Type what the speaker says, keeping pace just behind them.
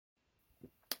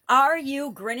Are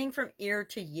you grinning from ear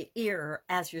to ear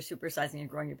as you're supersizing and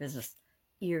growing your business?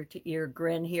 Ear to ear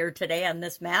grin here today on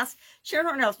this mask.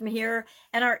 Sharon Horton here,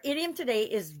 and our idiom today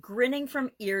is grinning from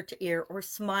ear to ear or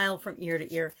smile from ear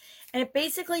to ear. And it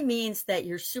basically means that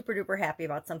you're super duper happy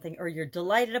about something or you're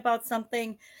delighted about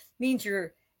something. It means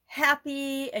you're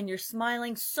happy and you're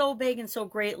smiling so big and so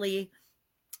greatly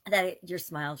that your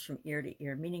smile's from ear to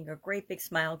ear, meaning a great big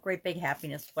smile, great big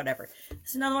happiness, whatever.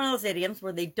 It's another one of those idioms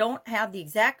where they don't have the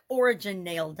exact origin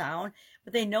nailed down,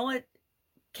 but they know it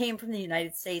came from the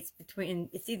United States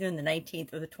it's either in the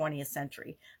 19th or the 20th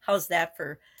century. How's that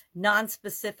for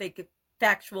non-specific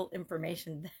factual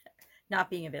information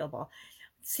not being available?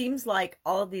 It seems like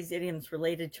all of these idioms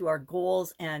related to our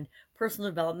goals and personal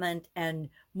development and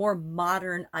more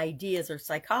modern ideas or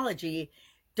psychology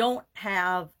don't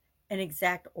have an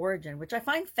exact origin, which I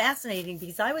find fascinating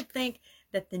because I would think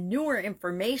that the newer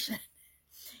information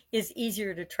is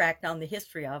easier to track down the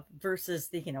history of versus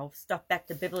the, stuff back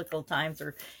to biblical times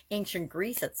or ancient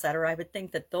Greece, etc. I would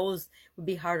think that those would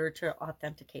be harder to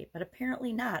authenticate, but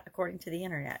apparently not, according to the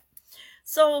internet.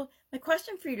 So my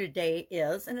question for you today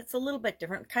is, and it's a little bit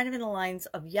different, kind of in the lines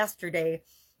of yesterday,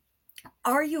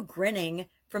 are you grinning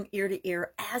from ear to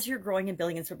ear as you're growing and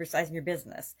building and supersizing your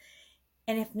business?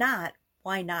 And if not,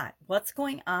 why not? What's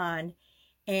going on?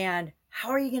 And how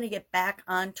are you going to get back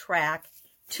on track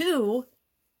to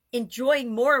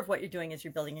enjoying more of what you're doing as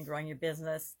you're building and growing your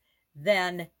business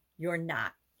than you're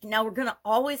not? Now, we're going to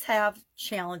always have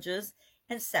challenges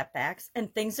and setbacks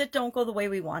and things that don't go the way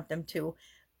we want them to.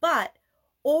 But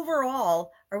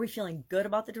overall, are we feeling good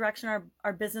about the direction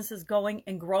our business is going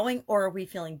and growing, or are we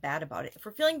feeling bad about it? If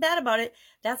we're feeling bad about it,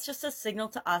 that's just a signal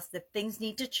to us that things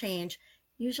need to change.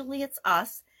 Usually it's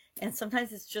us. And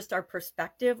sometimes it's just our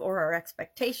perspective or our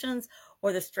expectations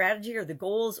or the strategy or the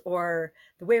goals or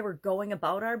the way we're going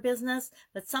about our business,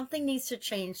 that something needs to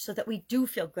change so that we do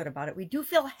feel good about it. We do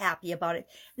feel happy about it,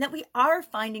 and that we are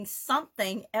finding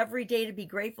something every day to be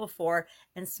grateful for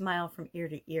and smile from ear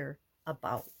to ear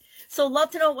about. So love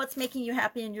to know what's making you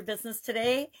happy in your business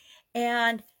today,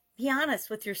 and be honest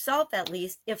with yourself. At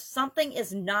least if something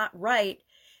is not right,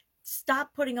 stop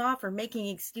putting off or making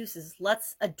excuses.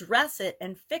 Let's address it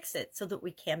and fix it so that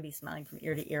we can be smiling from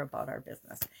ear to ear about our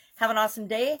business. Have an awesome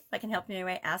day. If I can help you in any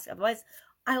way, ask. Otherwise,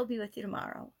 I'll be with you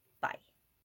tomorrow. Bye.